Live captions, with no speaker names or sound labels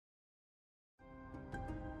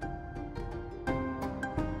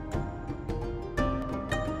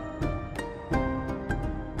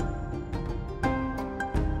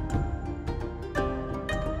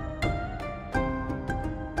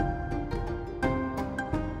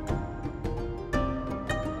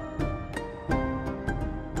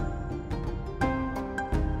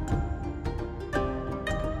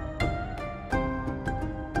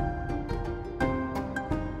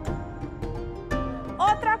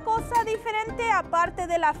diferente aparte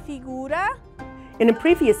de la figura? In a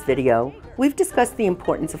previous video, we've discussed the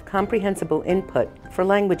importance of comprehensible input for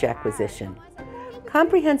language acquisition.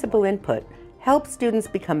 Comprehensible input helps students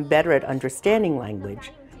become better at understanding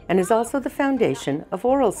language and is also the foundation of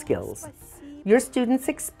oral skills. Your students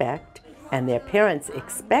expect, and their parents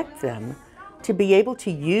expect them, to be able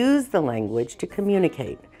to use the language to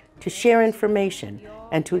communicate, to share information,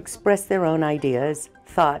 and to express their own ideas,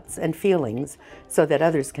 thoughts, and feelings so that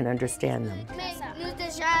others can understand them.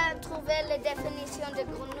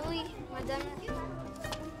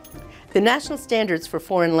 The National Standards for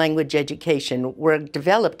Foreign Language Education were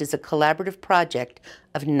developed as a collaborative project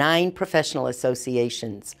of 9 professional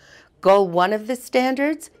associations. Goal 1 of the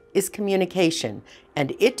standards is communication,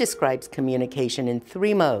 and it describes communication in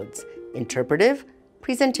 3 modes: interpretive,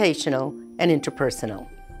 presentational, and interpersonal.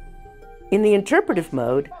 In the interpretive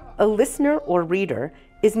mode, a listener or reader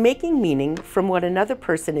is making meaning from what another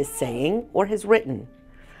person is saying or has written.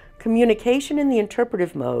 Communication in the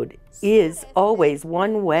interpretive mode is always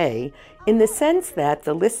one way in the sense that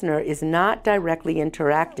the listener is not directly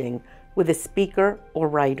interacting with a speaker or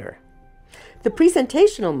writer. The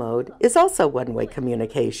presentational mode is also one-way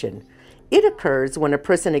communication. It occurs when a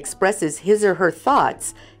person expresses his or her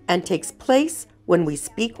thoughts and takes place when we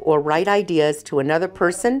speak or write ideas to another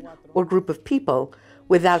person or group of people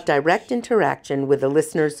without direct interaction with the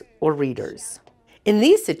listeners or readers. In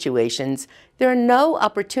these situations, there are no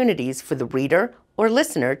opportunities for the reader or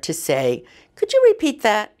listener to say, "Could you repeat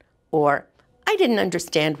that?" Or, "I didn't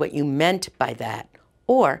understand what you meant by that."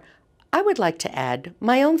 Or, "I would like to add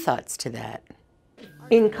my own thoughts to that."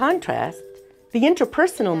 In contrast, the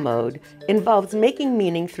interpersonal mode involves making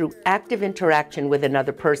meaning through active interaction with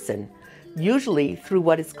another person, usually through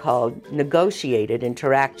what is called negotiated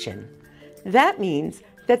interaction. That means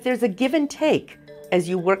that there's a give and take as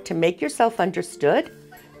you work to make yourself understood,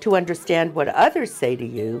 to understand what others say to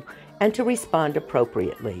you, and to respond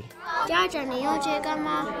appropriately.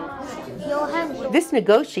 This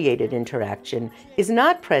negotiated interaction is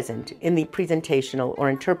not present in the presentational or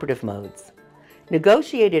interpretive modes.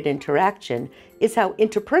 Negotiated interaction is how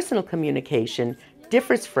interpersonal communication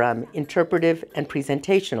differs from interpretive and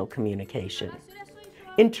presentational communication.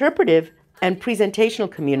 Interpretive and presentational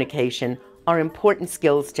communication are important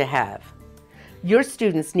skills to have. Your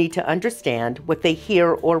students need to understand what they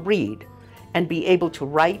hear or read and be able to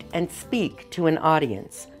write and speak to an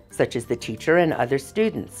audience, such as the teacher and other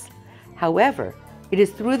students. However, it is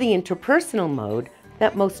through the interpersonal mode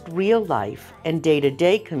that most real-life and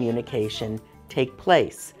day-to-day communication take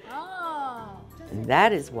place. And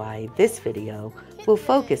that is why this video will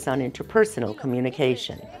focus on interpersonal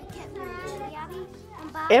communication.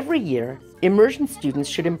 Every year, immersion students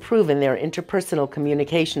should improve in their interpersonal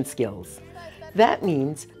communication skills. That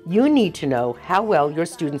means you need to know how well your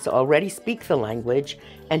students already speak the language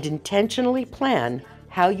and intentionally plan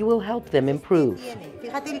how you will help them improve.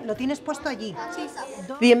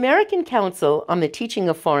 The American Council on the Teaching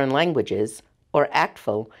of Foreign Languages, or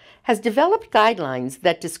ACTFL, has developed guidelines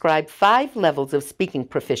that describe 5 levels of speaking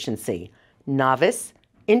proficiency: novice,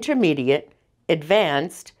 intermediate,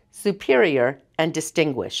 advanced, superior, and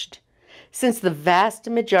distinguished. Since the vast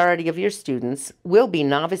majority of your students will be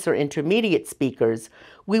novice or intermediate speakers,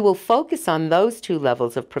 we will focus on those 2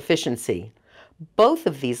 levels of proficiency. Both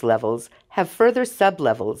of these levels have further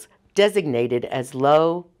sub-levels designated as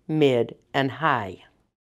low, mid, and high.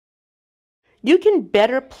 You can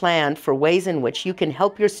better plan for ways in which you can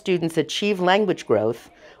help your students achieve language growth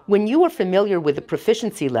when you are familiar with the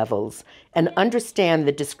proficiency levels and understand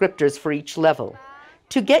the descriptors for each level.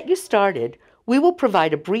 To get you started, we will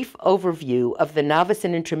provide a brief overview of the novice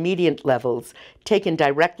and intermediate levels taken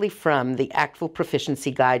directly from the ACTFL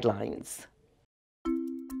Proficiency Guidelines.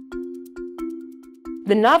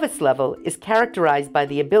 The novice level is characterized by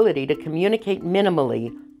the ability to communicate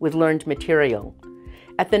minimally with learned material.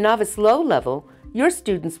 At the novice low level, your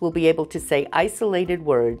students will be able to say isolated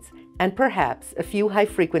words and perhaps a few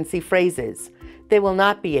high-frequency phrases. They will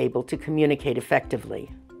not be able to communicate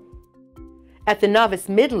effectively. At the novice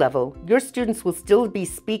mid-level, your students will still be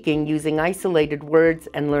speaking using isolated words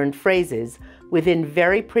and learned phrases within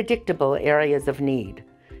very predictable areas of need.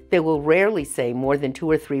 They will rarely say more than 2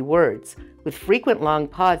 or 3 words, with frequent long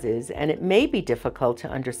pauses, and it may be difficult to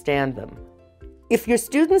understand them. If your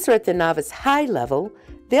students are at the novice high level,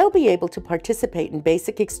 they'll be able to participate in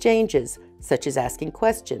basic exchanges, such as asking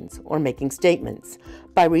questions or making statements,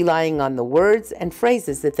 by relying on the words and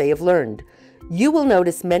phrases that they have learned. You will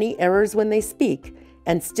notice many errors when they speak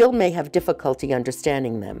and still may have difficulty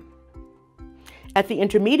understanding them. At the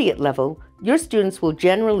intermediate level, your students will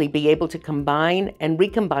generally be able to combine and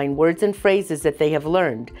recombine words and phrases that they have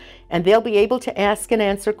learned, and they'll be able to ask and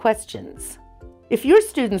answer questions. If your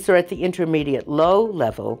students are at the intermediate low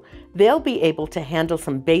level, they'll be able to handle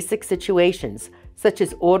some basic situations, such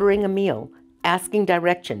as ordering a meal, asking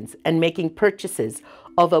directions, and making purchases,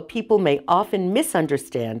 although people may often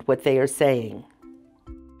misunderstand what they are saying.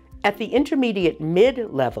 At the intermediate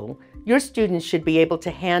mid-level, your students should be able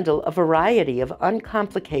to handle a variety of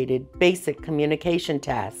uncomplicated, basic communication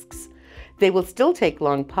tasks. They will still take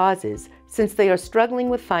long pauses since they are struggling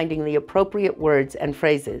with finding the appropriate words and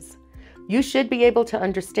phrases. You should be able to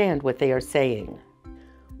understand what they are saying.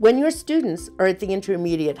 When your students are at the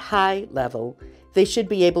intermediate high level, they should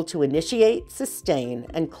be able to initiate, sustain,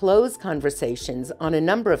 and close conversations on a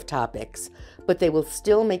number of topics, but they will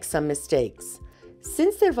still make some mistakes.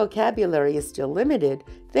 Since their vocabulary is still limited,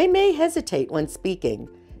 they may hesitate when speaking.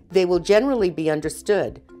 They will generally be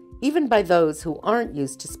understood, even by those who aren't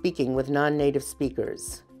used to speaking with non-native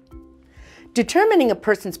speakers. Determining a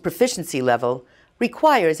person's proficiency level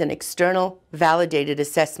requires an external, validated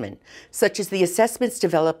assessment, such as the assessments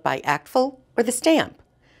developed by ACTFL or the STAMP.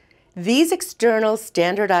 These external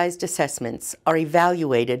standardized assessments are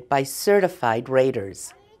evaluated by certified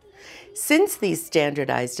raters. Since these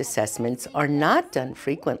standardized assessments are not done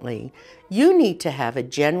frequently, you need to have a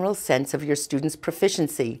general sense of your students'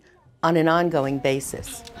 proficiency on an ongoing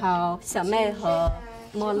basis. 好，小妹和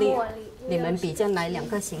茉莉，你们比较哪两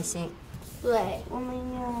个行星？对，我们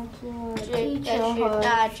要做这个是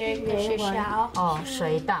大，这个是小。哦，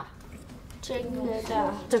谁大？这个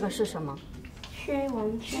大。这个是什么？天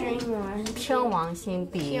王星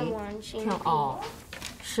比哦，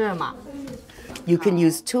是吗？ You can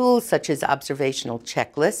use tools such as observational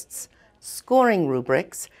checklists, scoring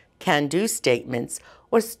rubrics, can-do statements,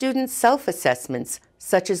 or student self-assessments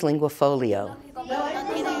such as Linguafolio.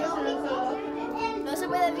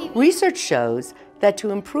 Research shows that to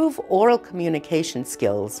improve oral communication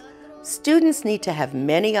skills, students need to have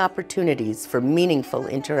many opportunities for meaningful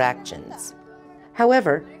interactions.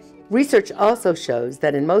 However, research also shows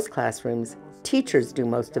that in most classrooms, teachers do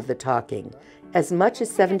most of the talking, as much as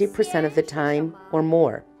 70% of the time or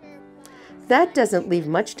more. That doesn't leave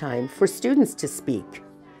much time for students to speak,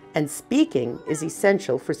 and speaking is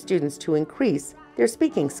essential for students to increase their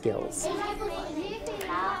speaking skills.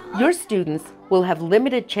 Your students will have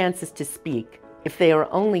limited chances to speak if they are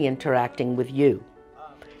only interacting with you.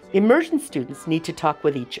 Immersion students need to talk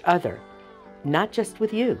with each other, not just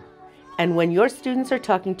with you. And when your students are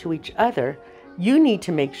talking to each other, you need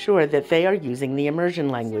to make sure that they are using the immersion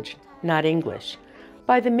language, not English.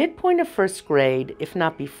 By the midpoint of first grade, if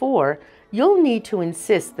not before, you'll need to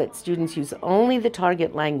insist that students use only the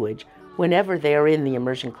target language whenever they are in the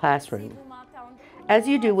immersion classroom. As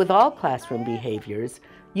you do with all classroom behaviors,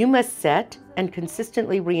 you must set and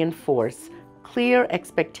consistently reinforce clear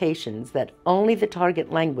expectations that only the target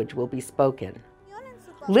language will be spoken.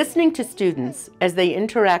 Listening to students as they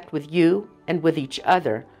interact with you and with each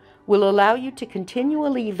other will allow you to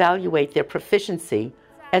continually evaluate their proficiency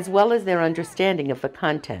as well as their understanding of the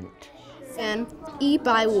content.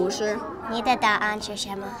 150。你的答案是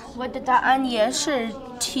什么？我的答案也是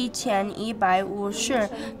7150。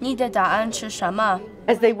你的答案是什么？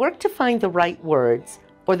 As they work to find the right words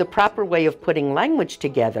or the proper way of putting language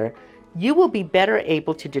together, you will be better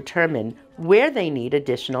able to determine where they need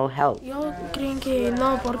additional help. Yo creo que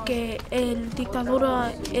no, porque el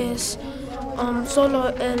dictadura es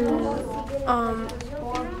solo el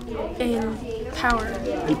power.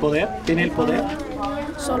 ¿El poder? ¿Tiene el poder?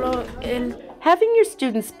 Solo el. Having your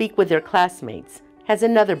students speak with their classmates has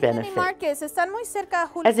another benefit. Marques, están muy cerca,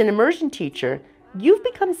 Julio. As an immersion teacher, you've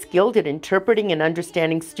become skilled at interpreting and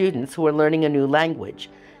understanding students who are learning a new language.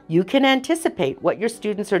 You can anticipate what your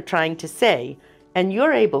students are trying to say, and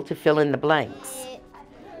you're able to fill in the blanks.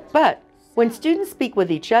 But when students speak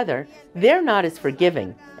with each other, they're not as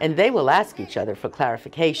forgiving, and they will ask each other for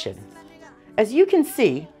clarification. As you can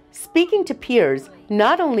see, speaking to peers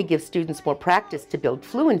not only gives students more practice to build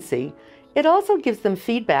fluency, it also gives them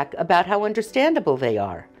feedback about how understandable they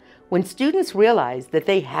are. When students realize that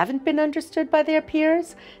they haven't been understood by their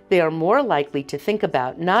peers, they are more likely to think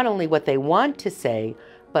about not only what they want to say,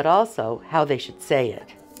 but also how they should say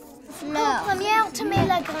it.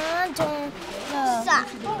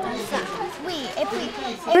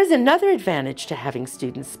 There's another advantage to having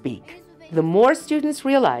students speak. The more students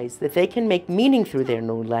realize that they can make meaning through their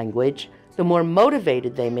new language, the more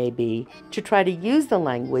motivated they may be to try to use the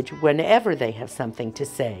language whenever they have something to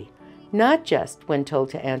say, not just when told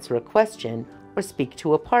to answer a question or or speak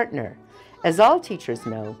to a partner. As all teachers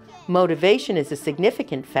know, motivation is a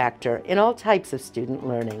significant factor in all types of student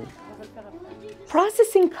learning.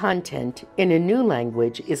 Processing content in a new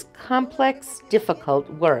language is complex, difficult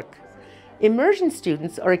work. Immersion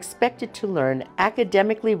students are expected to learn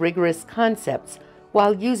academically rigorous concepts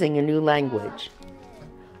while using a new language.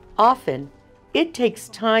 Often, it takes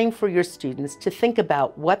time for your students to think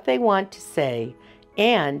about what they want to say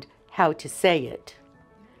and how to say it.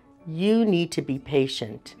 You need to be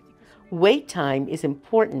patient. Wait time is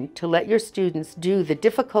important to let your students do the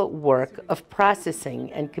difficult work of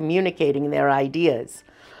processing and communicating their ideas.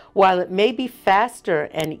 While it may be faster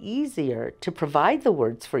and easier to provide the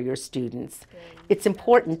words for your students, it's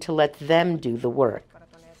important to let them do the work.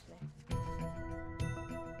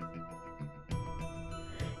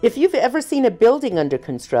 If you've ever seen a building under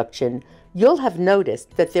construction, you'll have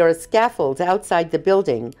noticed that there are scaffolds outside the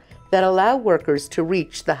building that allow workers to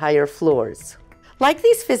reach the higher floors. Like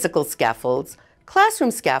these physical scaffolds,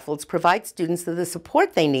 classroom scaffolds provide students with the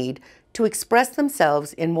support they need to express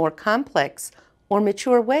themselves in more complex or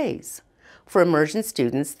mature ways. For immersion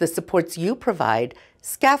students, the supports you provide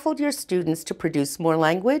scaffold your students to produce more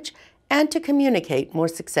language and to communicate more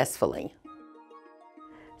successfully.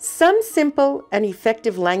 Some simple and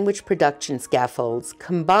effective language production scaffolds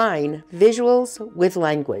combine visuals with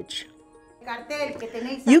language.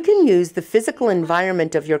 You can use the physical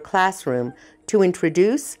environment of your classroom to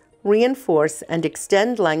introduce, reinforce, and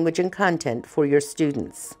extend language and content for your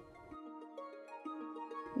students.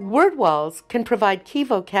 Word walls can provide key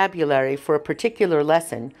vocabulary for a particular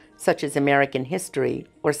lesson, such as American history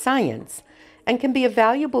or science, and can be a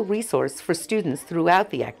valuable resource for students throughout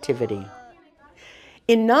the activity.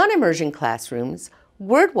 In non-immersion classrooms,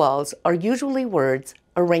 word walls are usually words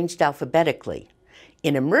arranged alphabetically.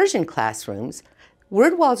 In immersion classrooms,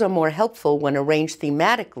 word walls are more helpful when arranged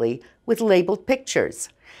thematically with labeled pictures.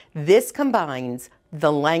 This combines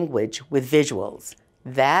the language with visuals.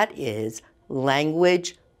 That is,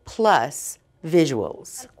 language plus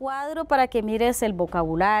visuals. El cuadro para que mires el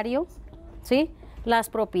vocabulario, ¿sí? Las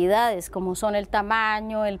propiedades, como son el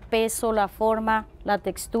tamaño, el peso, la forma, la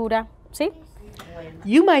textura, ¿sí?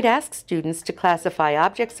 You might ask students to classify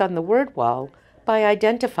objects on the word wall by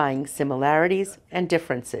identifying similarities and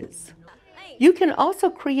differences. You can also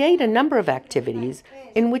create a number of activities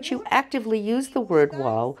in which you actively use the word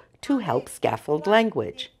wall to help scaffold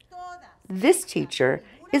language. This teacher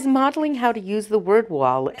is modeling how to use the word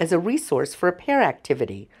wall as a resource for a pair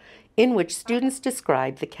activity in which students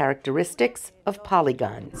describe the characteristics of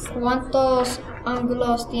polygons. ¿Cuántos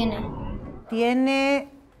ángulos tiene? Tiene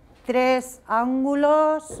 3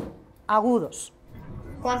 ángulos agudos.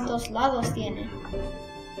 ¿Cuántos lados tiene?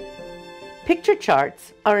 Picture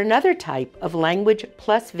charts are another type of language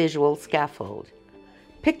plus visual scaffold.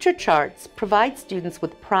 Picture charts provide students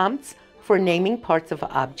with prompts for naming parts of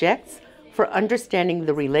objects, for understanding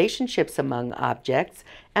the relationships among objects,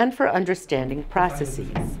 and for understanding processes.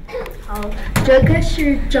 这个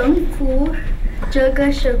是政府，这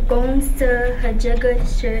个是公司，和这个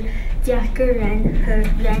是家个人和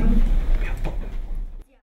人。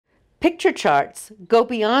 Picture charts go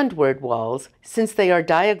beyond word walls since they are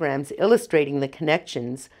diagrams illustrating the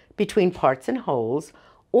connections between parts and wholes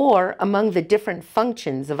or among the different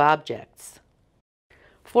functions of objects.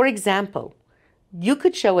 For example, you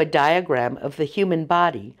could show a diagram of the human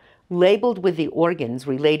body labeled with the organs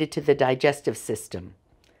related to the digestive system.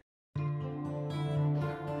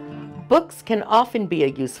 Books can often be a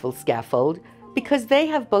useful scaffold because they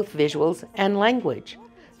have both visuals and language.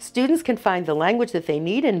 Students can find the language that they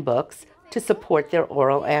need in books to support their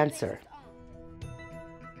oral answer.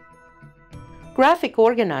 Graphic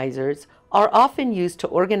organizers are often used to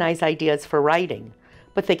organize ideas for writing,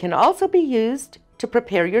 but they can also be used to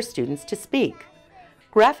prepare your students to speak.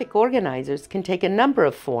 Graphic organizers can take a number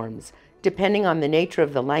of forms, depending on the nature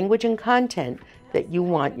of the language and content that you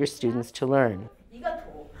want your students to learn.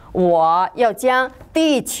 我要将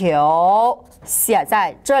地球写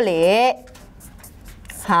在这里。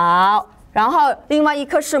好，然后另外一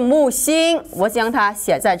颗是木星，我将它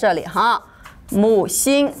写在这里哈。木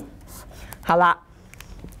星，好了，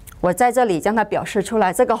我在这里将它表示出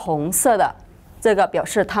来。这个红色的，这个表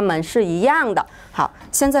示它们是一样的。好，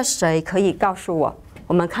现在谁可以告诉我？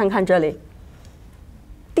我们看看这里，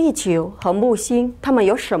地球和木星它们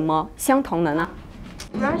有什么相同的呢？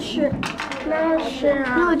那是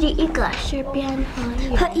陆地一个是边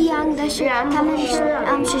和一样的是，他们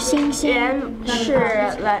是星星，是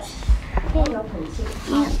来，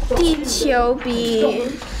地球比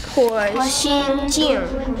火星近，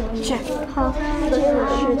是好，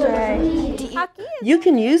是在。You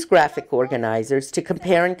can use graphic organizers to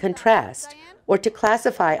compare and contrast, or to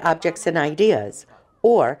classify objects and ideas,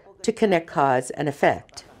 or to connect cause and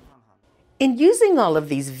effect. In using all of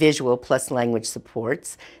these visual plus language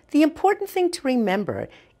supports, the important thing to remember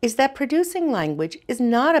is that producing language is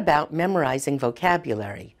not about memorizing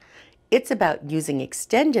vocabulary. It's about using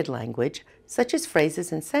extended language, such as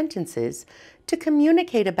phrases and sentences, to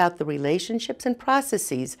communicate about the relationships and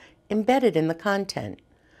processes embedded in the content.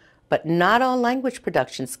 But not all language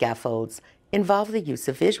production scaffolds involve the use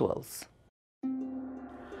of visuals.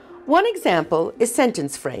 One example is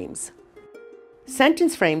sentence frames.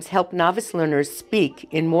 Sentence frames help novice learners speak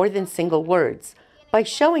in more than single words by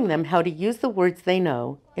showing them how to use the words they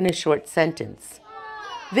know in a short sentence.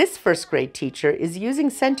 This first grade teacher is using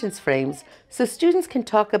sentence frames so students can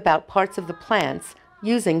talk about parts of the plants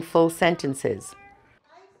using full sentences.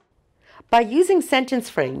 By using sentence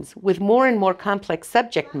frames with more and more complex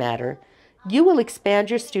subject matter, you will expand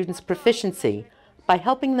your students' proficiency by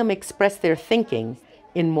helping them express their thinking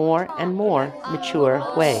in more and more mature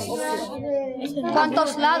ways.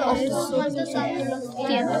 ¿Cuántos lados? ¿Cuántos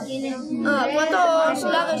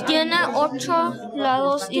lados? Tiene 8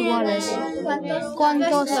 lados iguales.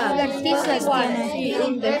 ¿Cuántos vértices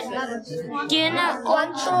tiene? Tiene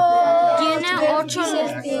 8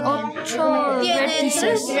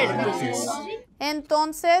 vértices.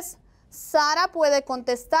 Entonces, Sara puede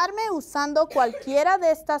contestarme usando cualquiera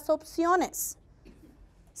de estas opciones.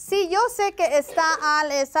 Si yo sé que esta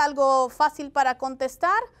al es algo fácil para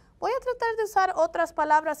contestar, voy a tratar de usar otras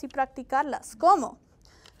palabras y practicarlas. ¿Cómo?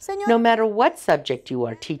 Señor, No matter what subject you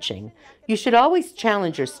are teaching, you should always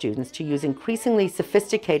challenge your students to use increasingly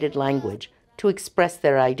sophisticated language to express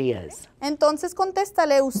their ideas. entonces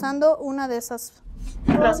contéstale usando una de esas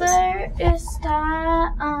frases. Boulder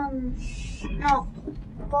está, no,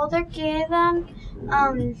 Boulder queda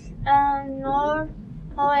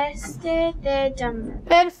noroeste de Denver.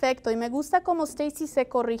 Perfecto, y me gusta cómo Stacy se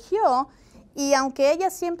corrigió y aunque ella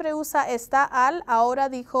siempre usa está al, ahora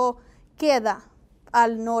dijo queda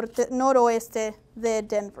al noroeste de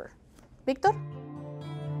Denver. ¿Víctor?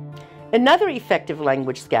 Another effective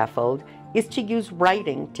language scaffold is to use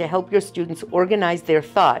writing to help your students organize their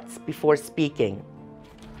thoughts before speaking.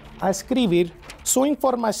 A escribir su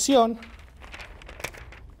información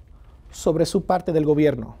sobre su parte del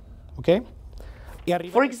gobierno, ¿ok?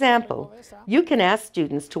 For example, you can ask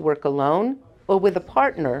students to work alone or with a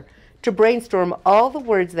partner to brainstorm all the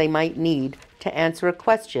words they might need to answer a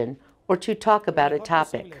question or to talk about a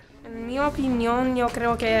topic. En mi opinión, yo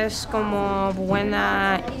creo que es como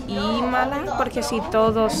buena y mala, porque si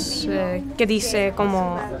todos, que dice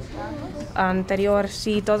como anterior,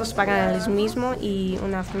 si todos pagan el mismo y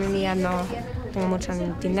una familia no tiene mucho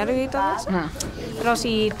dinero y todo eso, pero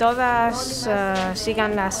si todas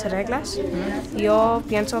sigan las reglas, yo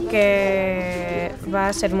pienso que va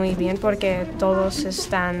a ser muy bien porque todos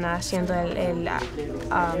están haciendo el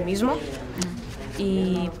mismo.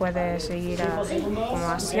 Y puede seguir como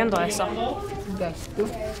haciendo eso.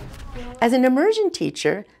 As an immersion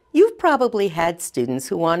teacher, you've probably had students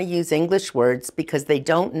who want to use English words because they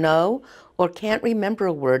don't know or can't remember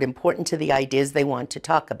a word important to the ideas they want to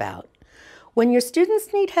talk about. When your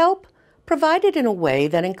students need help, provide it in a way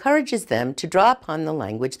that encourages them to draw upon the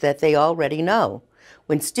language that they already know.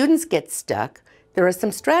 When students get stuck, there are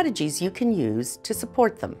some strategies you can use to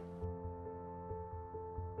support them.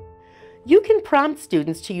 You can prompt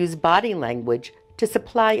students to use body language to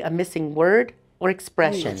supply a missing word or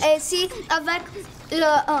expression. Si avec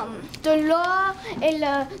de l'eau et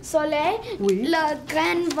le soleil, la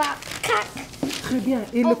graine va crac. Très bien.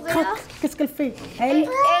 Et le crac, qu'est-ce qu'elle fait? Elle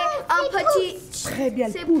un petit. Très bien,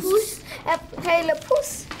 elle pousse. Après le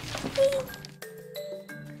pouce.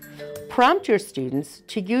 Prompt your students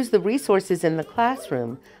to use the resources in the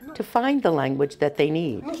classroom to find the language that they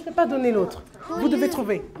need. Je ne peux pas donner l'autre. Vous devez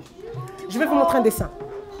trouver. Je vais vous montrer un dessin.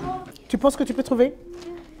 Tu penses que tu peux trouver?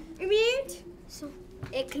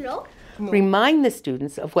 Remind the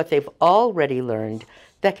students of what they've already learned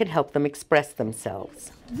that can help them express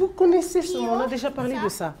themselves. Vous connaissez ce mot, on a déjà parlé de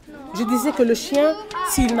ça. Je disais que le chien,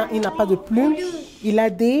 s'il n'a pas de plumes, il a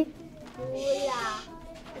des...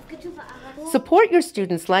 Support your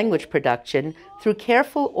students' language production through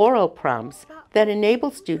careful oral prompts that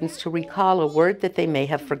enable students to recall a word that they may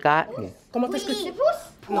have forgotten. Comment est-ce que tu...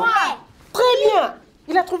 Non. Très bien.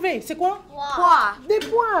 Il a trouvé. C'est quoi? Pois. Des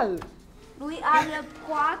poils. Lui a le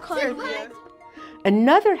pois comme...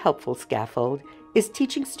 Another helpful scaffold is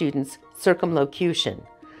teaching students circumlocution.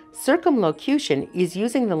 Circumlocution is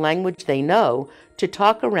using the language they know to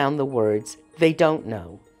talk around the words they don't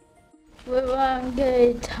know.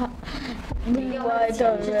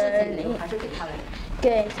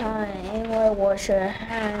 给他们，因为我是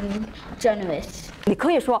很 generous。你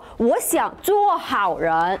可以说我想做好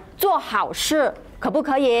人，做好事，可不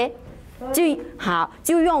可以？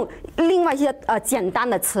就用另外一些简单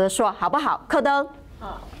的词说，好不好？柯登。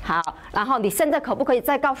好，然后你现在可不可以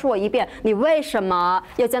再告诉我一遍，你为什么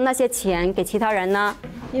要将那些钱给其他人呢？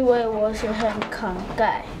因为我是很慷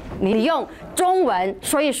慨。你用中文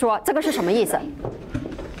说一说，这个是什么意思？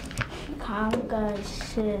慷慨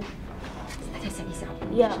是，大家想一想。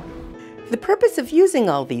Yeah. The purpose of using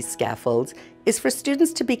all these scaffolds is for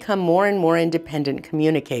students to become more and more independent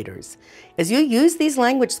communicators. As you use these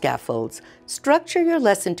language scaffolds, structure your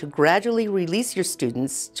lesson to gradually release your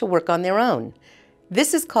students to work on their own.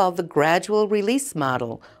 This is called the gradual release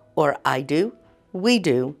model, or I do, we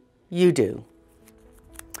do, you do.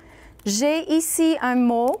 J'ai ici un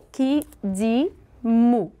mot qui dit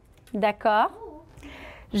mou, d'accord?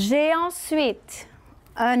 J'ai ensuite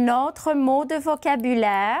un autre mot de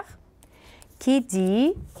vocabulaire qui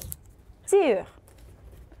dit dur.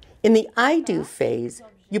 In the I do phase,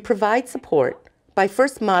 you provide support by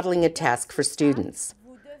first modeling a task for students.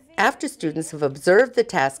 After students have observed the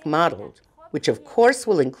task modeled, which of course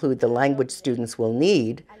will include the language students will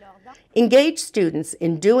need, engage students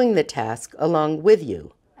in doing the task along with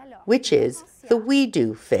you, which is the we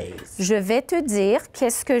do phase. Je vais te dire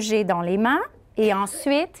qu'est-ce que j'ai dans les mains et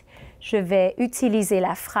ensuite je vais utiliser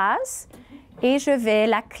la phrase et je vais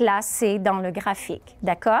la classer dans le graphique,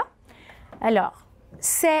 d'accord? Alors,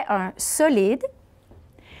 c'est un solide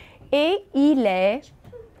et il est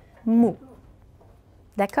mou,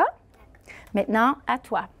 d'accord? Maintenant, à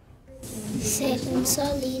toi. C'est un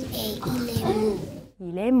solide et il est mou.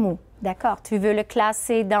 Il est mou, d'accord. Tu veux le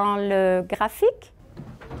classer dans le graphique?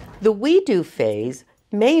 The we do phase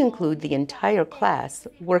may include the entire class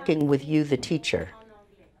working with you, the teacher.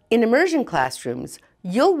 In immersion classrooms,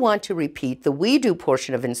 you'll want to repeat the we do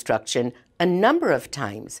portion of instruction a number of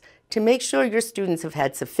times to make sure your students have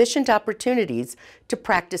had sufficient opportunities to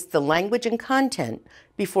practice the language and content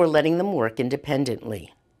before letting them work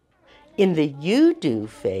independently. In the you do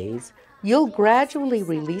phase, you'll gradually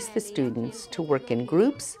release the students to work in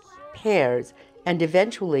groups, pairs, and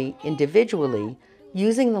eventually individually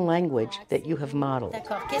using the language that you have modeled.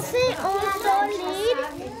 C'est un solide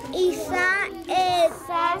et ça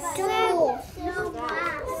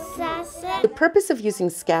The purpose of using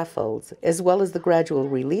scaffolds, as well as the gradual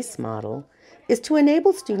release model, is to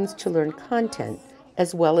enable students to learn content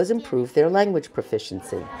as well as improve their language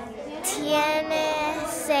proficiency. Tiene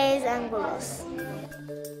 6 ángulos.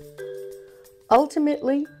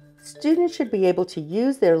 Ultimately, students should be able to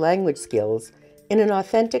use their language skills in an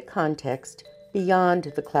authentic context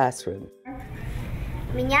beyond the classroom.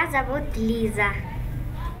 Меня зовут Лиза.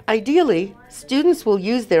 Ideally, students will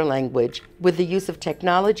use their language with the use of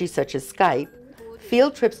technology such as Skype,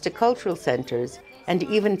 field trips to cultural centers, and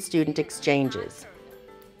even student exchanges.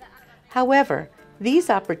 However, these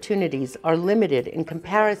opportunities are limited in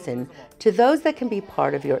comparison to those that can be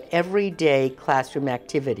part of your everyday classroom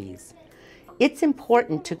activities. It's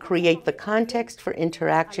important to create the context for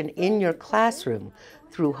interaction in your classroom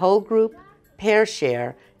through whole group, pair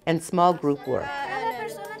share, and small group work.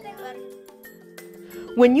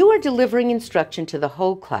 When you are delivering instruction to the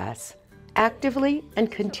whole class, actively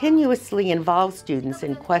and continuously involve students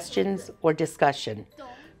in questions or discussion.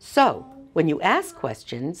 So, when you ask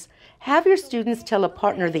questions, have your students tell a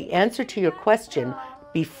partner the answer to your question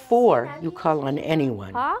before you call on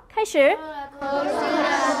anyone. 好，开始。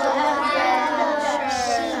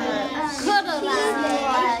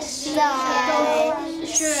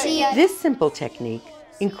 This simple technique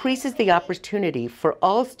increases the opportunity for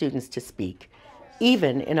all students to speak,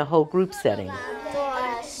 even in a whole group setting.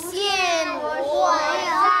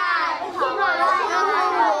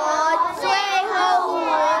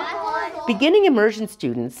 Beginning immersion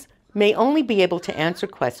students may only be able to answer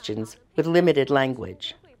questions with limited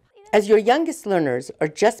language. As your youngest learners are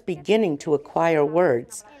just beginning to acquire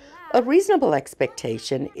words, a reasonable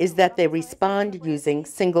expectation is that they respond using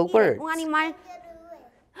single words.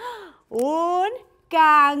 Un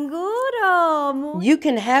canguro. You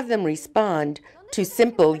can have them respond to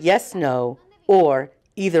simple yes, no, or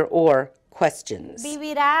either or questions.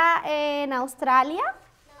 ¿Vivirá en Australia?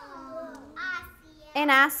 ¿En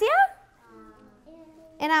Asia?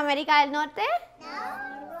 ¿En América del Norte?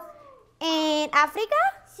 ¿En África?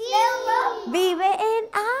 Vive en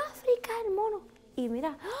África, el mono. Y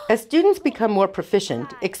mira. As students become more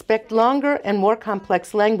proficient, expect longer and more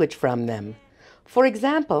complex language from them. For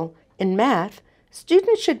example, in math,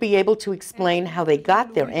 students should be able to explain how they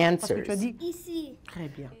got their answers.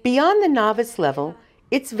 Beyond the novice level,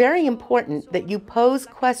 It's very important that you pose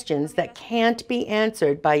questions that can't be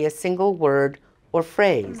answered by a single word or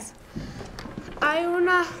phrase. Hay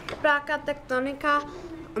una placa tectónica,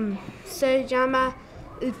 se llama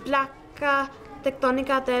placa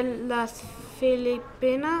tectónica de las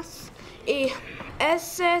Filipinas y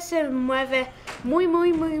ese se mueve muy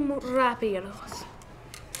rápido.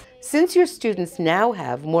 Since your students now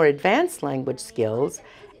have more advanced language skills,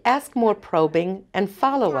 ask more probing and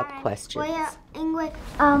follow-up questions. 因为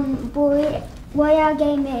我要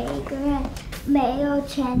给每一个人没有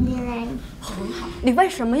钱的人。很好，你为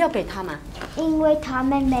什么要给他们？因为他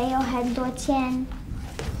们没有很多钱。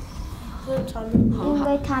因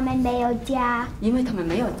为他们没有家。因为他们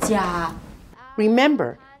没有家。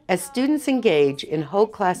Remember, as students engage in whole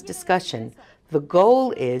class discussion, the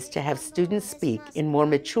goal is to have students speak in more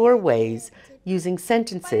mature ways using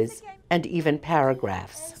sentences and even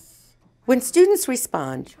paragraphs. When students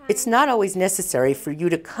respond, it's not always necessary for you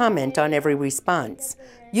to comment on every response.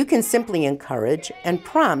 You can simply encourage and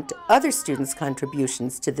prompt other students'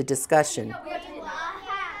 contributions to the discussion.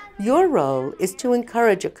 Your role is to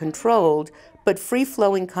encourage a controlled but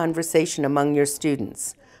free-flowing conversation among your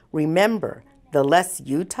students. Remember, the less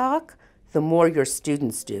you talk, the more your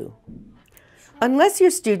students do. Unless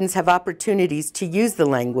your students have opportunities to use the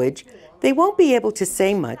language, they won't be able to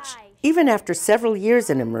say much, even after several years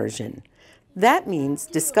in immersion. That means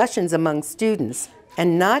discussions among students,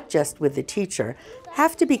 and not just with the teacher,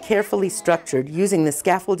 have to be carefully structured using the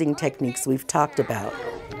scaffolding techniques we've talked about.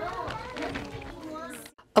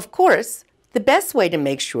 Of course, the best way to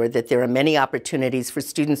make sure that there are many opportunities for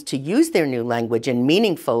students to use their new language in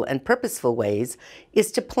meaningful and purposeful ways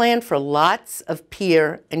is to plan for lots of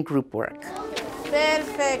peer and group work.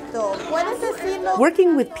 Perfecto.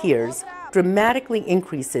 Working with peers dramatically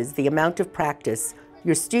increases the amount of practice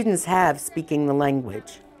your students have speaking the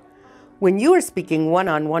language. When you are speaking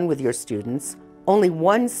one-on-one with your students, only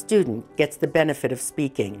one student gets the benefit of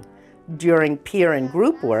speaking. During peer and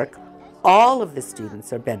group work, all of the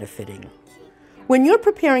students are benefiting. When you're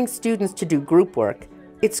preparing students to do group work,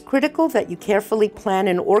 it's critical that you carefully plan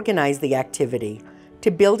and organize the activity to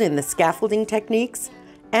build in the scaffolding techniques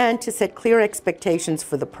and to set clear expectations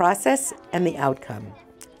for the process and the outcome.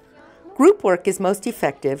 Group work is most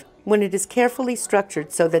effective when it is carefully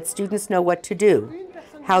structured so that students know what to do,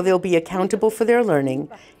 how they'll be accountable for their learning,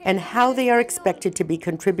 and how they are expected to be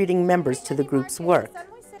contributing members to the group's work.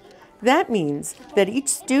 That means that each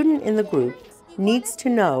student in the group needs to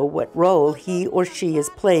know what role he or she is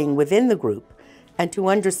playing within the group and to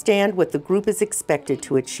understand what the group is expected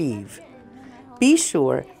to achieve. Be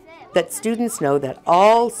sure that students know that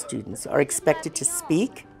all students are expected to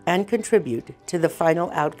speak and contribute to the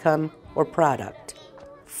final outcome or product.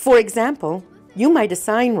 For example, you might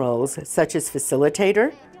assign roles such as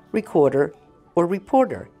facilitator, recorder, or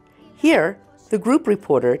reporter. Here, the group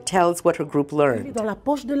reporter tells what her group learned. Dans la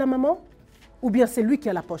poche de la maman, ou bien c'est lui qui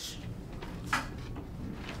a la poche?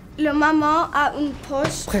 La maman a une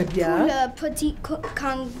poche Très bien. pour le petit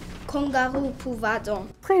kangourou pouvadon.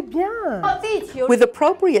 Très bien. With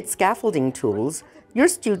appropriate scaffolding tools, your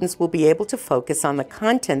students will be able to focus on the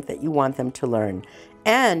content that you want them to learn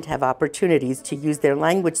and have opportunities to use their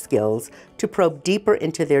language skills to probe deeper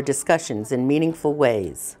into their discussions in meaningful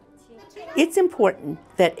ways. It's important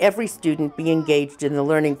that every student be engaged in the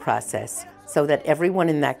learning process so that everyone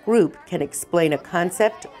in that group can explain a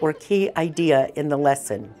concept or key idea in the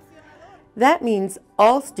lesson. That means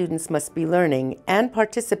all students must be learning and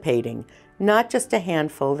participating, not just a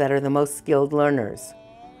handful that are the most skilled learners.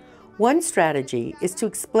 One strategy is to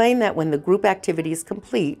explain that when the group activity is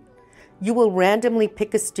complete, you will randomly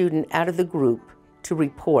pick a student out of the group to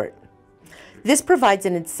report. This provides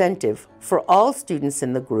an incentive for all students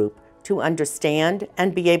in the group to understand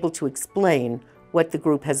and be able to explain what the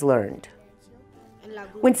group has learned.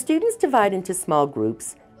 When students divide into small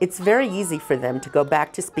groups, it's very easy for them to go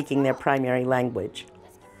back to speaking their primary language.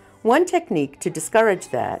 One technique to discourage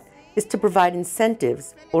that is to provide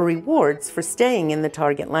incentives or rewards for staying in the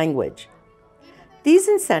target language. These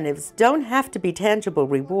incentives don't have to be tangible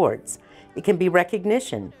rewards. It can be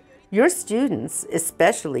recognition. Your students,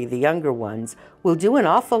 especially the younger ones, will do an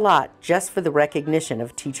awful lot just for the recognition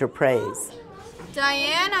of teacher praise.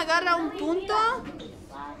 Diane, agarra un punto.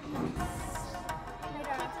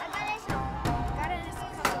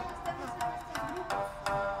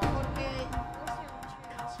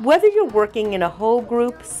 Whether you're working in a whole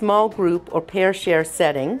group, small group, or pair share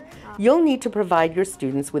setting, you'll need to provide your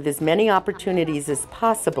students with as many opportunities as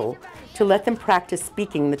possible to let them practice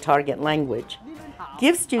speaking the target language.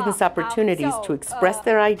 Give students opportunities to express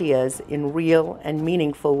their ideas in real and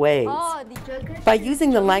meaningful ways. By using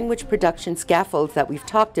the language production scaffolds that we've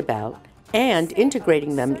talked about and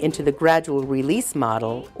integrating them into the gradual release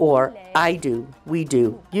model, or I do, we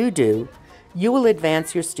do, you do, you will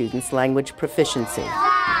advance your students' language proficiency.